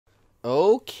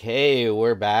Okay,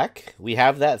 we're back. We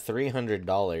have that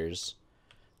 $300,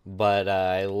 but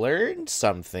I learned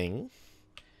something.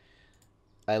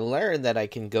 I learned that I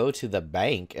can go to the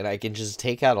bank and I can just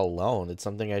take out a loan. It's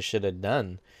something I should have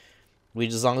done.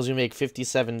 As long as we make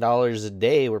 $57 a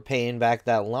day, we're paying back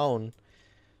that loan.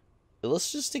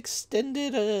 Let's just extend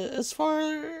it as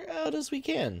far out as we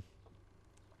can.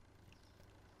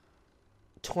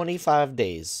 25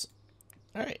 days.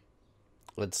 All right.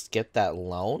 Let's get that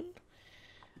loan.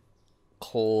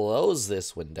 Close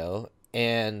this window.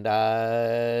 And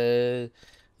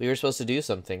we were supposed to do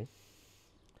something.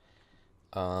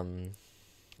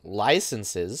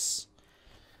 Licenses.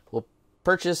 We'll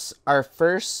purchase our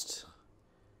first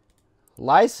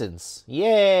license.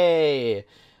 Yay!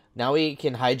 Now we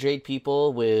can hydrate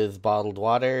people with bottled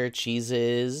water,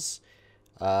 cheeses,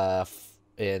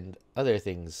 and other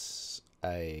things,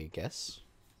 I guess.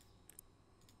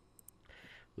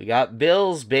 We got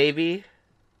bills, baby.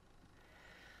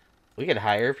 We can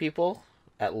hire people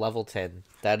at level 10.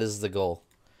 That is the goal.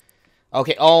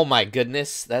 Okay, oh my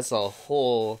goodness. That's a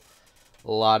whole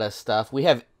lot of stuff. We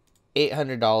have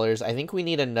 $800. I think we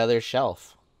need another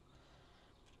shelf.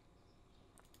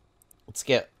 Let's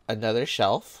get another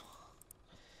shelf.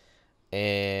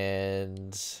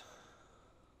 And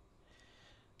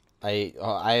I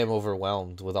am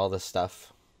overwhelmed with all this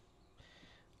stuff.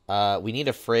 We need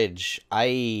a fridge.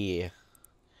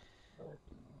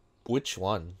 Which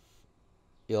one?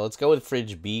 Yeah, let's go with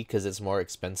fridge B because it's more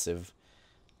expensive.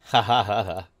 Ha ha ha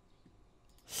ha.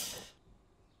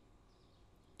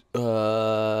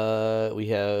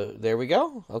 There we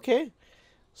go. Okay.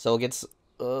 So we'll get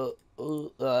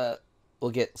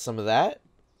some of that.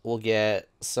 We'll get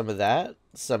some of that,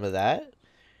 some of that,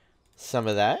 some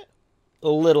of that, a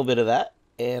little bit of that,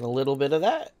 and a little bit of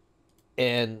that.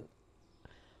 And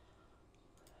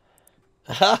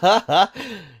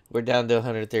we're down to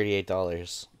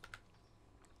 $138.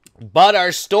 But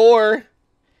our store,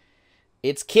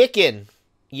 it's kicking.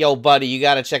 Yo, buddy, you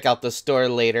got to check out the store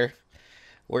later.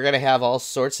 We're going to have all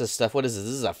sorts of stuff. What is this?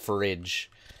 This is a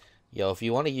fridge. Yo, if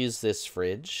you want to use this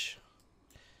fridge,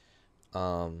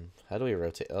 how do we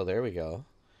rotate? Oh, there we go.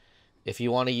 If you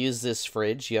want to use this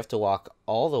fridge, you have to walk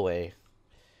all the way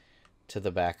to the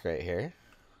back right here.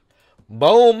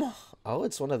 Boom! Oh,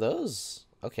 it's one of those.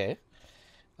 Okay.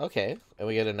 Okay. And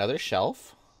we get another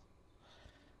shelf.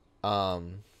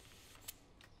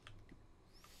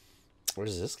 Where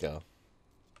does this go?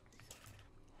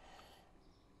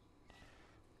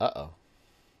 Uh-oh.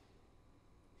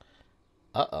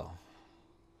 Uh-oh.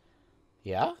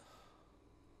 Yeah?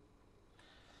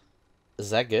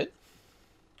 Is that good?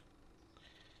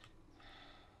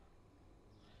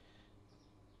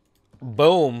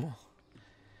 Boom.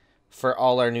 For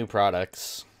all our new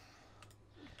products.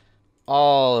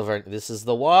 All of our... This is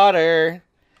the water.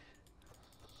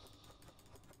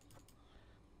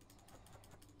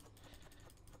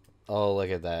 Oh, look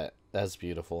at that. That's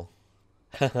beautiful.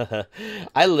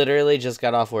 I literally just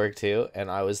got off work too, and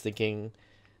I was thinking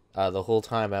the whole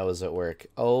time I was at work,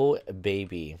 oh,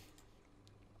 baby.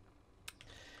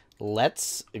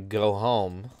 Let's go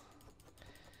home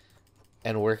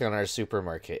and work on our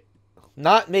supermarket.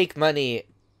 Not make money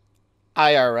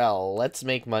IRL. Let's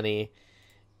make money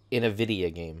in a video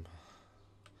game.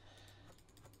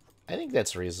 I think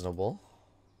that's reasonable.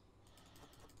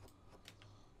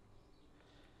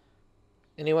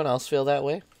 Anyone else feel that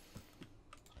way?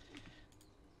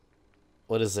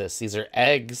 What is this? These are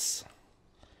eggs.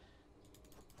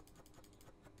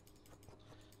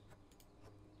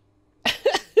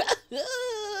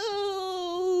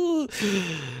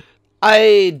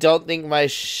 I don't think my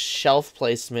shelf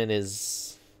placement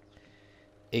is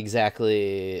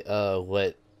exactly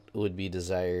what would be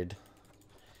desired.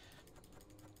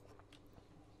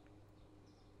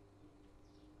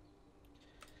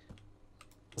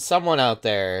 Someone out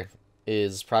there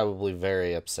is probably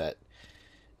very upset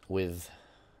with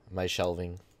my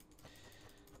shelving.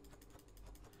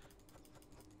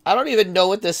 I don't even know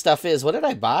what this stuff is. What did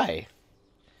I buy?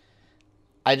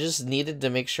 I just needed to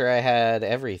make sure I had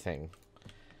everything.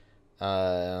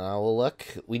 Well, look.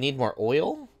 We need more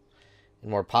oil, and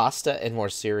more pasta, and more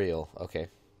cereal. Okay.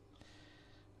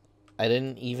 I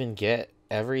didn't even get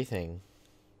everything.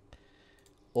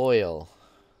 Oil.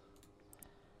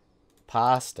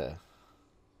 Pasta.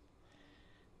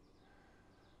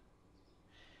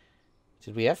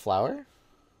 Did we have flour?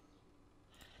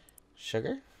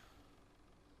 Sugar?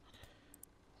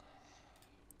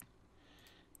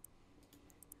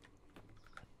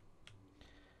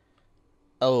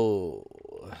 Oh.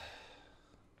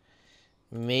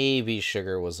 Maybe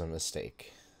sugar was a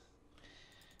mistake.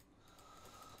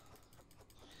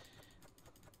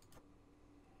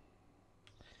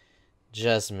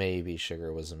 Just maybe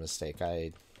sugar was a mistake.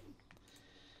 You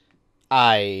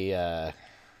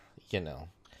know.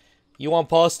 You want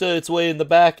pasta? It's way in the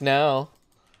back now.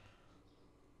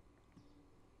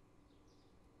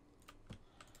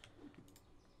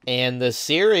 And the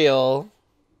cereal...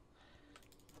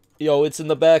 Yo, it's in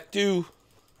the back too.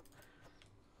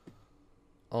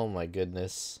 Oh my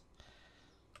goodness.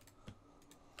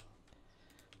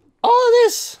 All of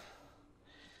this!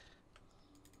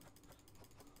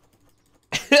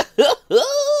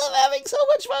 I'm having so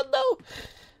much fun though!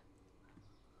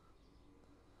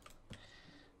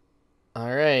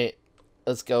 Alright.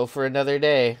 Let's go for another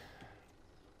day.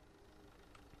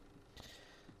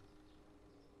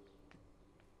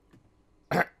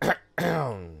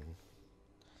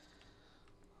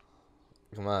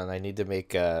 Come on, I need to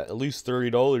make at least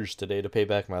 $30 today to pay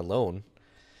back my loan.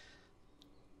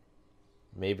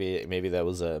 Maybe that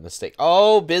was a mistake.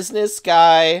 Oh, business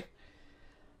guy.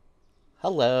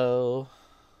 Hello.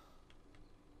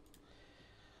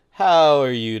 How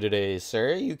are you today,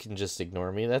 sir? You can just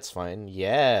ignore me. That's fine.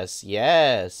 Yes,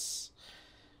 yes.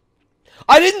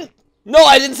 I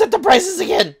didn't set the prices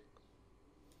again.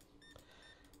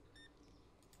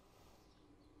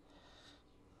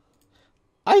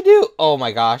 I do. Oh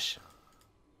my gosh.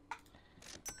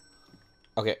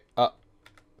 Okay.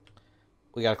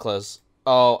 We gotta close.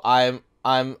 Oh, I'm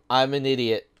an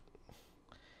idiot.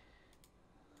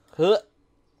 Huh.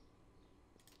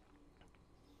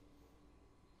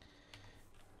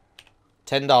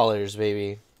 $10,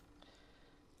 baby.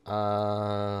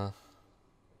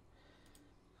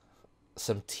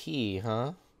 Some tea,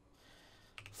 huh?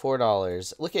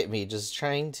 $4. Look at me, just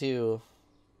trying to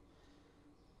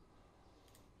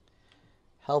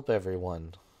help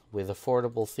everyone with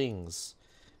affordable things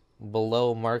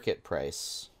below market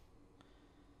price.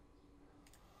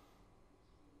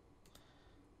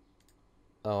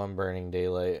 Oh, I'm burning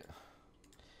daylight.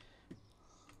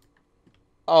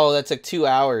 Oh, that took 2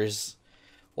 hours.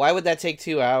 Why would that take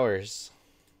 2 hours?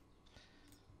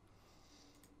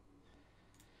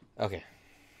 Okay.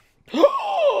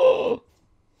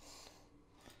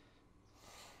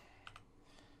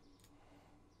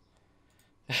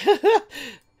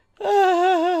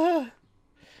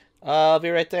 I'll be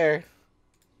right there.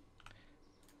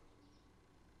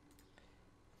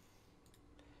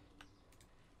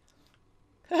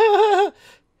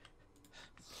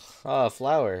 Oh,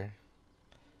 flower.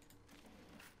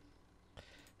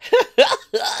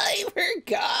 I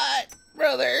forgot,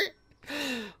 brother.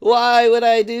 Why would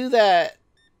I do that?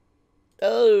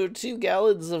 Oh, 2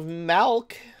 gallons of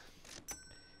milk.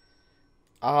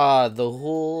 Ah, the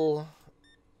whole...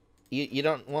 You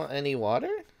don't want any water?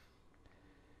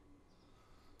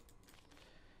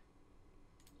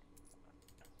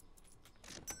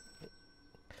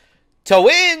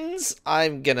 Twins!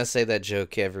 I'm gonna say that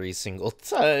joke every single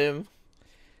time.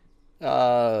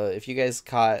 If you guys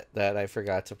caught that I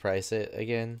forgot to price it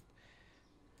again,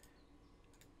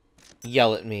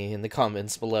 yell at me in the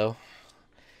comments below.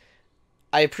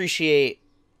 I appreciate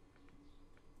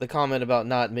the comment about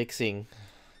not mixing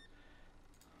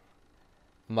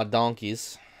my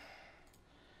donkeys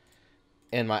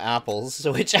and my apples,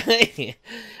 which I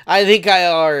think I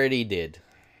already did.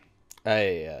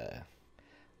 I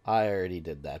already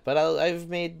did that, but I've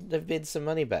made some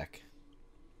money back.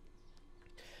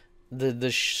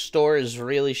 The store is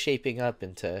really shaping up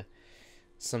into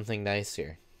something nice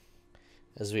here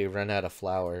as we run out of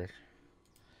flour.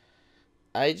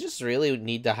 I just really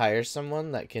need to hire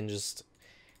someone that can just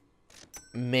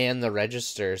man the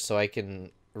register so I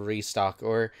can restock,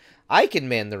 or I can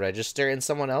man the register and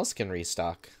someone else can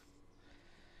restock.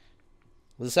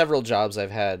 The several jobs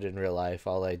I've had in real life,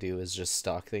 all I do is just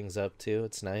stock things up too.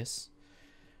 It's nice.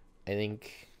 I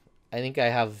think I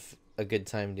have a good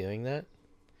time doing that.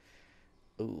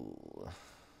 Ooh,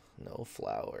 no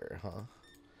flour, huh?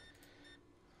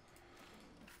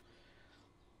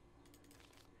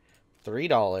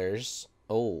 $3.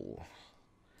 Oh.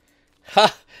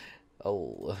 Ha!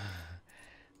 Oh.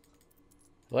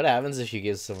 What happens if you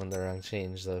give someone the wrong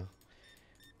change, though?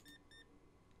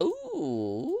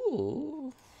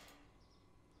 Ooh.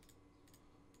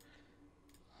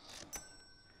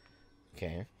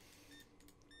 Okay.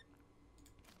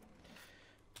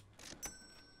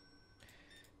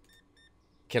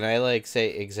 Can I, like, say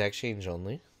exact change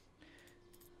only?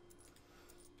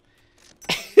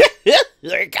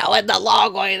 They're going the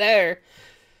long way there.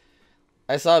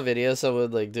 I saw a video someone,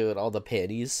 like, doing all the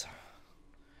panties.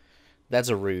 That's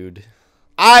a rude.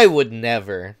 I would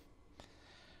never.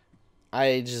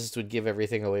 I just would give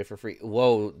everything away for free.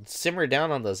 Whoa, simmer down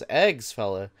on those eggs,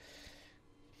 fella.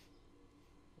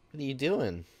 What are you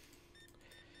doing?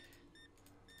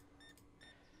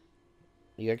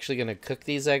 You actually gonna cook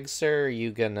these eggs, sir, or are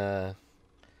you gonna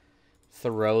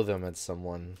throw them at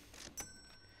someone?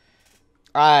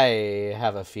 I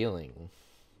have a feeling.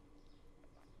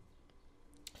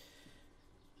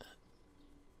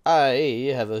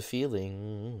 I have a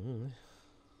feeling.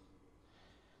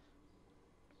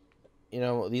 You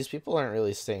know, these people aren't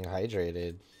really staying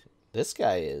hydrated. This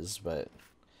guy is, but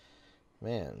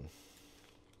man.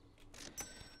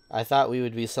 I thought we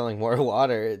would be selling more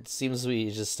water. It seems we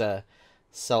just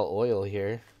sell oil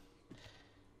here.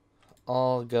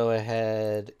 I'll go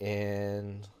ahead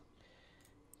and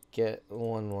get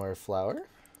one more flour.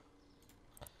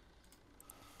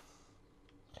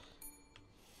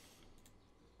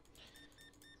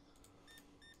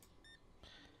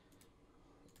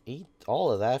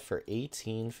 All of that for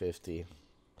 $18.50.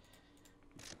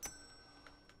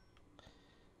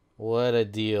 What a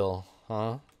deal,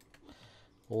 huh?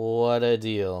 What a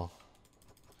deal.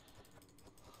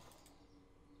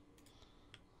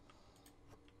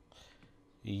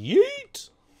 Yeet!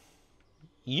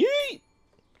 Yeet!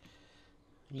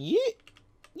 Yeet!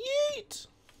 Yeet!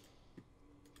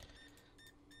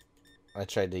 I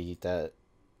tried to eat that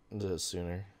a little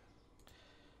sooner.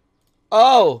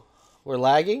 Oh! We're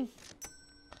lagging?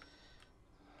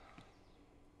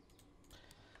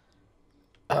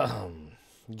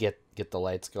 Get the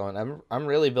lights going. I'm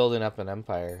really building up an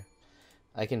empire.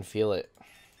 I can feel it.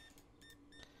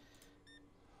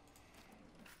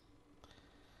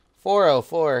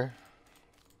 404.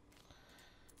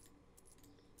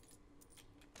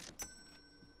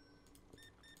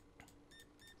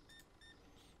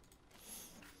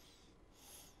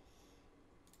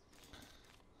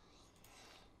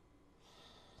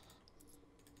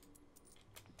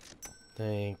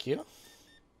 Thank you.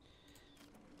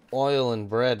 Oil and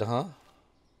bread, huh?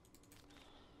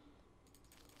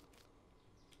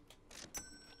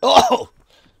 Oh!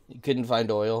 You couldn't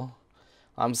find oil?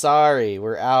 I'm sorry,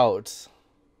 we're out.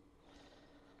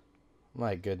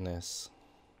 My goodness.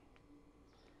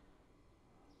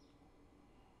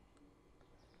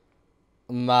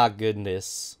 My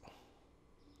goodness.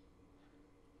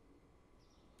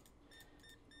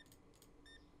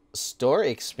 Store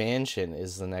expansion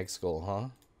is the next goal, huh?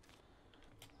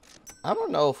 I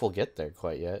don't know if we'll get there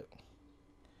quite yet.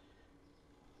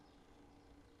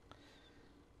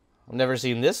 I've never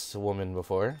seen this woman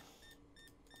before.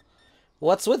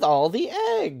 What's with all the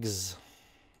eggs?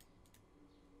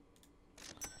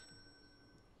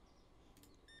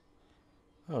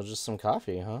 Oh, just some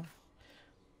coffee, huh?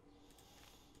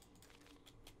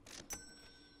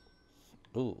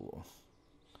 Ooh.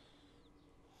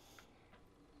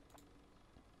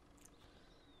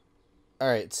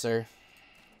 Alright, sir.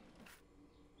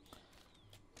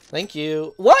 Thank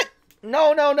you. What?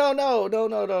 No, no, no, no, no,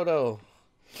 no, no, no.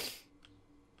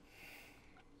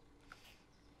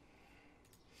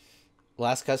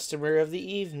 Last customer of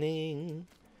the evening.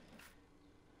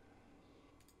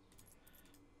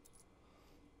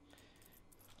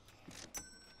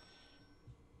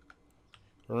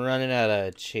 Running out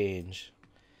of change.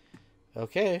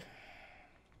 Okay.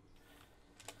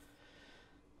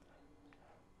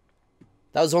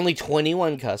 That was only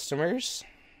 21 customers?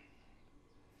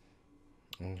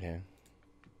 Okay.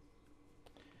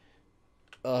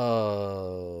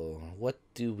 Oh, what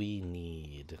do we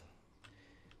need?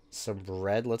 Some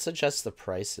bread. Let's adjust the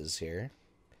prices here.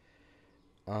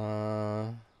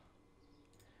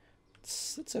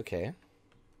 It's okay.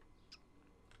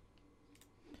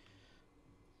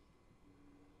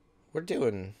 We're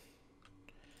doing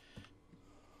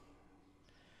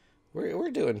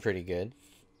pretty good.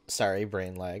 Sorry,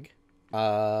 brain lag.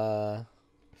 We'll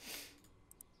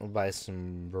buy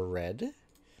some bread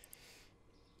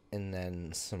and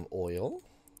then some oil.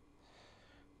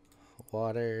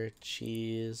 Water,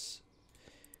 cheese,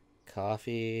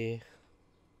 coffee.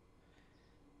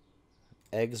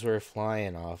 Eggs were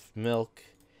flying off. Milk,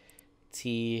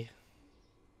 tea,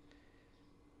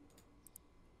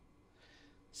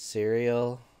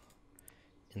 cereal,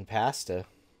 and pasta.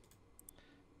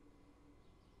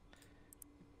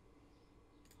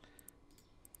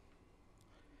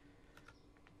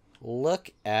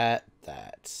 Look at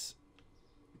that.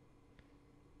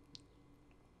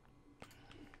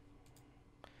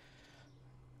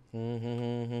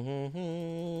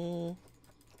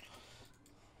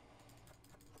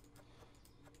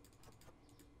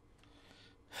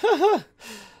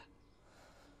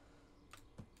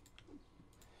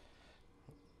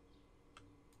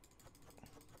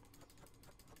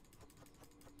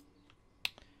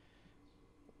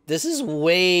 This is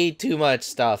way too much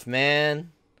stuff,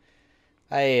 man.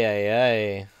 Ay, ay,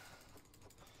 ay.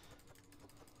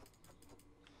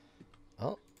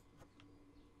 Oh.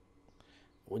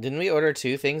 Didn't we order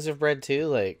 2 things of bread too?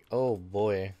 Like, oh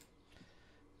boy.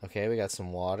 Okay, we got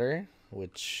some water,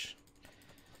 which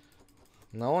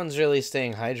no one's really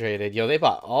staying hydrated. Yo, they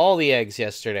bought all the eggs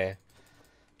yesterday.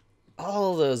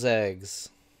 All those eggs.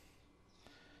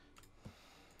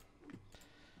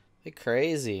 They're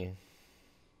crazy.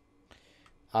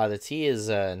 The tea is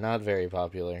not very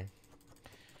popular.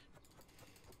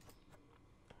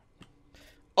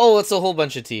 Oh, it's a whole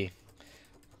bunch of tea.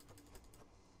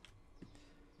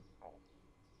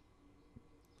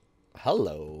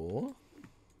 Hello.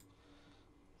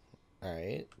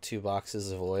 Alright, 2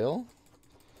 boxes of oil.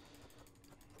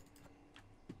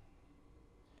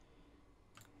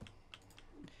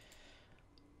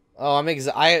 Oh, I'm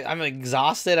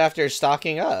exhausted after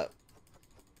stocking up.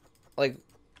 Like,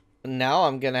 now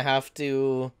I'm gonna have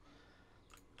to.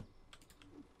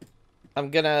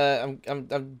 I'm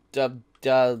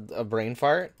a brain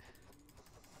fart.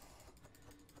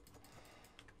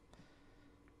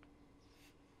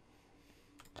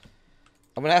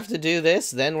 I'm gonna have to do this,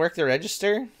 then work the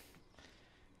register.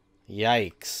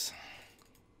 Yikes.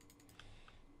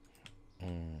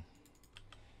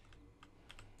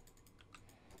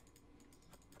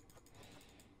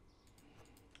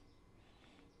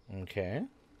 Okay.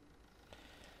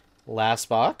 Last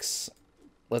box.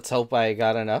 Let's hope I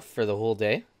got enough for the whole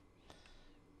day.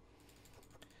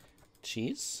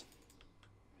 Cheese.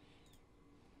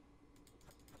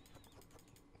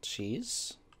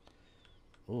 Cheese.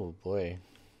 Oh boy.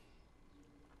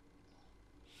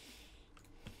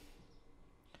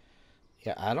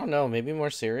 Yeah, I don't know. Maybe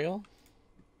more cereal?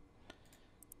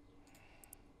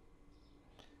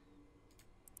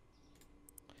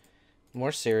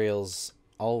 More cereal's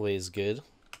always good.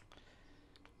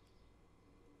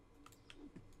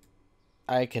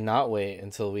 I cannot wait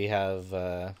until we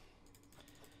have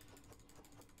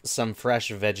some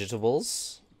fresh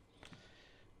vegetables.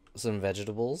 Some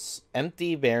vegetables.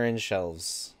 Empty, barren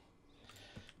shelves.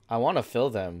 I want to fill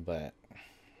them, but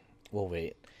we'll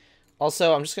wait.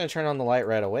 Also, I'm just going to turn on the light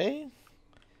right away.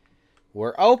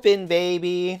 We're open,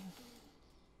 baby!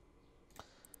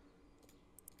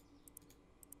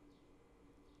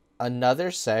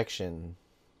 Another section.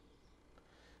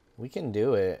 We can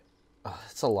do it. Oh,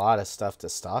 it's a lot of stuff to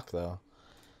stock, though.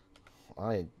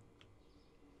 I'm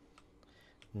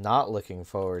not looking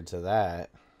forward to that.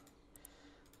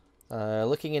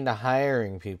 Looking into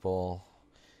hiring people.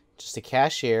 Just a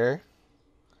cashier.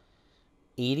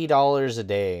 $80 a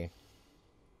day.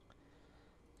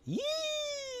 Yee!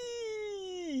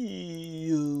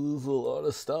 That's a lot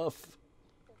of stuff.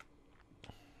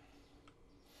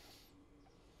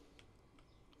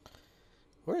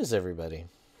 Where is everybody?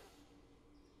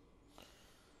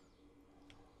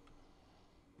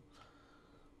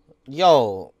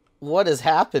 Yo, what is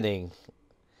happening?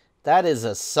 That is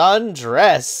a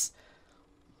sundress.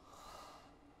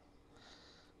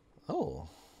 Oh.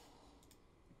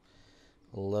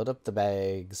 Load up the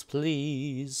bags,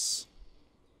 please.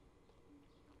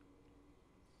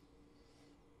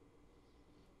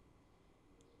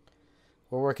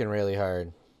 We're working really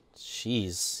hard.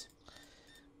 Jeez.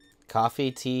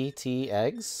 Coffee, tea,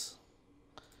 eggs.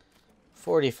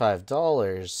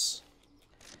 $45.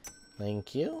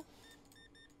 Thank you.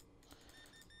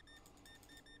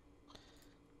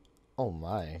 Oh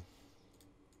my.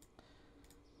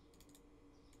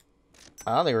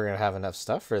 I don't think we're going to have enough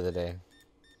stuff for the day.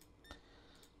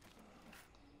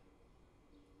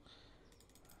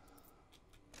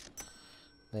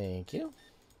 Thank you.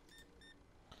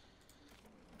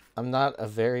 I'm not a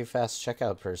very fast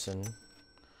checkout person.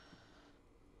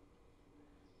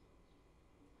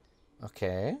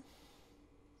 Okay.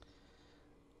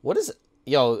 What is...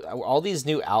 Yo, all these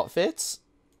new outfits?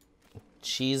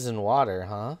 Cheese and water,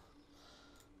 huh?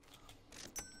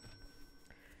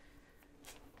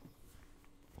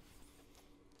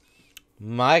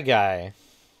 My guy.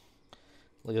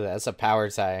 Look at that. That's a power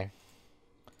tie.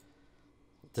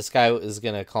 This guy is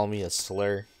going to call me a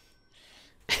slur.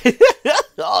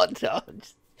 Oh, no.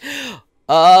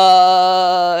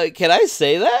 Can I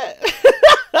say that?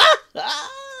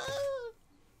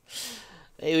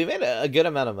 Hey, we made a good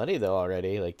amount of money, though,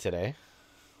 already, like, today.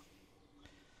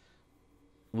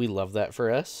 We love that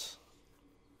for us.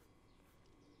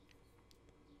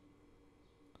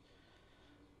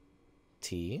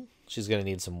 Tea. She's gonna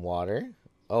need some water.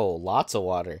 Oh, lots of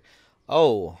water.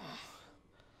 Oh.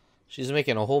 She's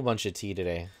making a whole bunch of tea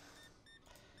today.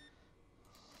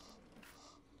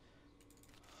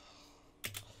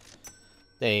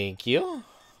 Thank you.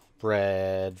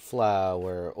 Bread,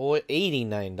 flour, oil,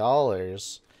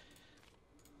 $89.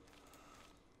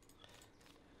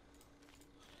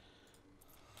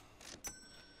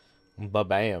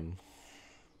 Ba-bam.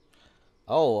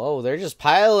 Oh, they're just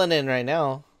piling in right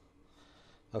now.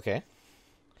 Okay.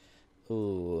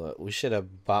 Ooh, we should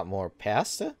have bought more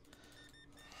pasta.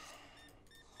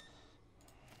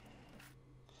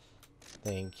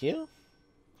 Thank you.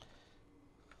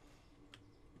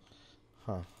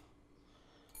 Huh.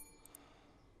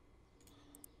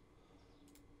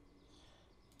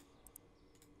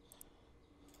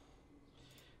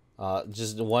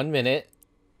 Just 1 minute.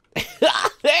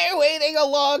 They're waiting a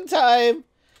long time.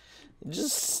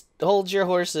 Just hold your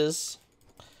horses.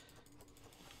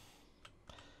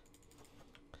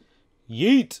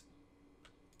 Yeet.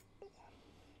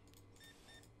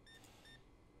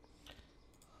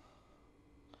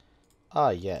 Ah,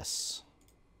 yes.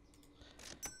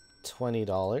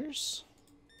 $20.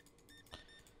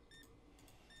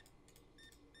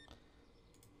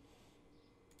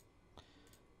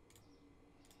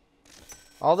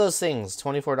 All those things,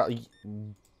 $24.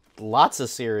 Lots of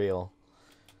cereal.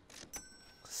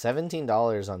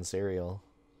 $17 on cereal.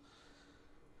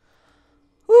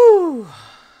 Woo!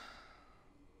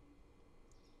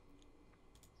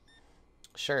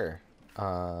 Sure.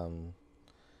 No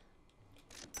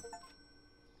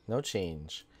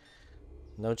change.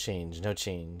 No change. No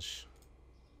change.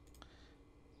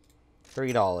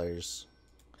 $3.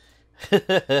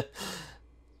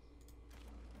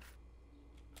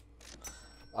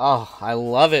 Oh, I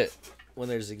love it when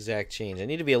there's exact change. I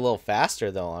need to be a little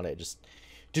faster though on it. Just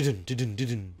dun dun dun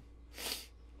dun.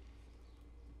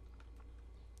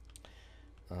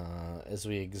 As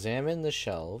we examine the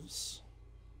shelves,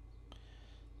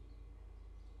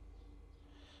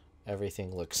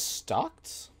 everything looks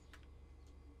stocked.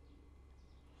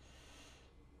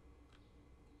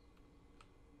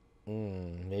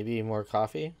 Maybe more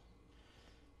coffee.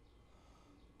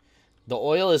 The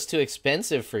oil is too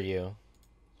expensive for you.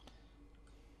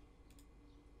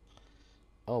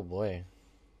 Oh boy.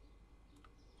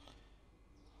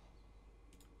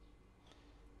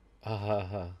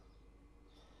 I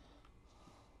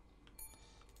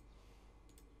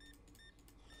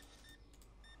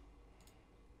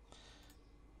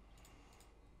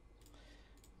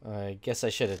guess I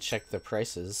should have checked the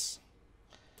prices.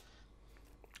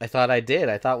 I thought I did.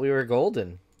 I thought we were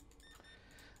golden.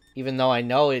 Even though I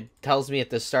know it tells me at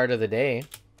the start of the day.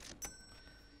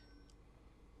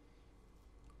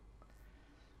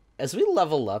 As we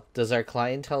level up, does our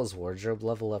clientele's wardrobe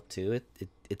level up too?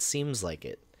 It seems like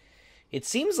it. It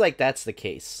seems like that's the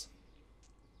case.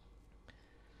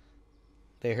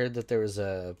 They heard that there was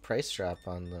a price drop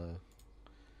on the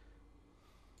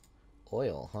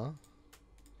oil, huh?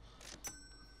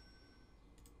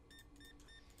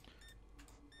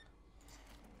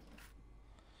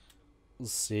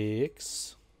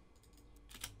 $6.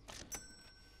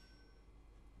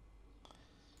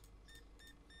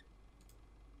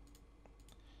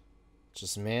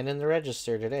 Just man in the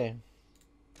register today.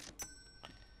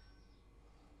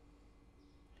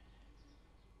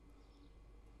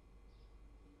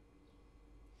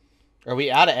 Are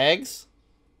we out of eggs?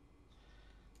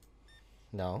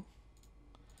 No.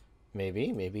 Maybe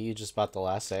you just bought the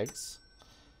last eggs.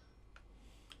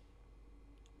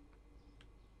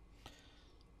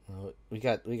 Oh, we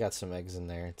got some eggs in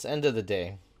there. It's end of the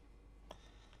day.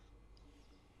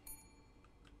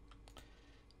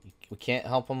 We can't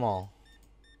help them all.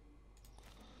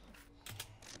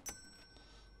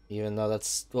 Even though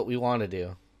that's what we want to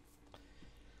do.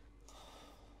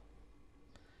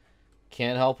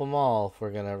 Can't help them all if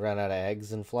we're gonna run out of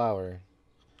eggs and flour.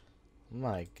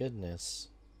 My goodness.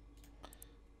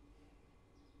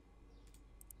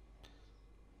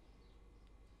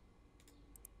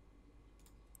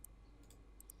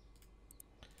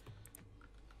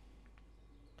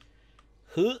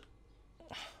 Huh.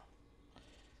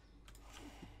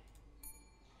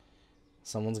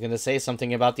 Someone's gonna say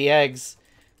something about the eggs.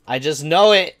 I just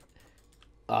know it.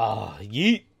 Ah,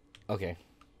 yeet. Okay.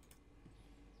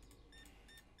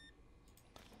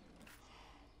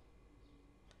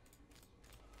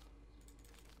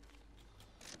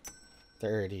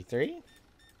 $33.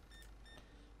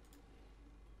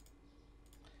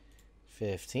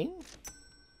 $15.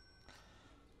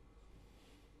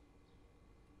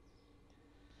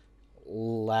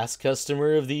 Last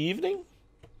customer of the evening.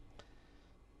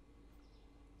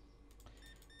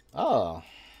 Oh.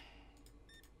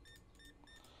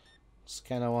 Just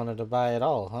kind of wanted to buy it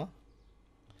all, huh?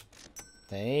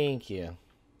 Thank you.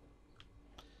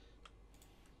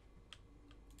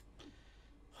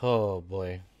 Oh,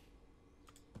 boy.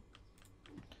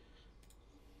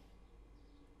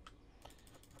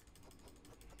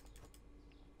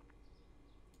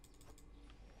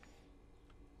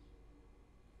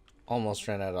 Almost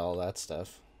ran out of all that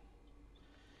stuff.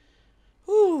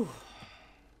 Whew.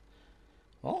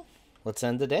 Well, let's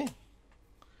end the day.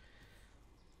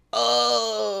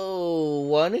 Oh,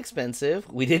 one expensive.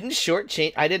 We didn't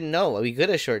shortchange. I didn't know. We could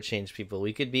have shortchanged people.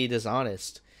 We could be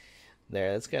dishonest.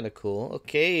 There, that's kind of cool.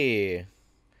 Okay.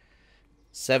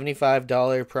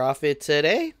 $75 profit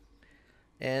today.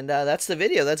 And that's the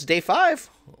video. That's day 5.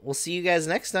 We'll see you guys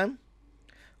next time.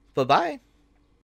 Bye-bye.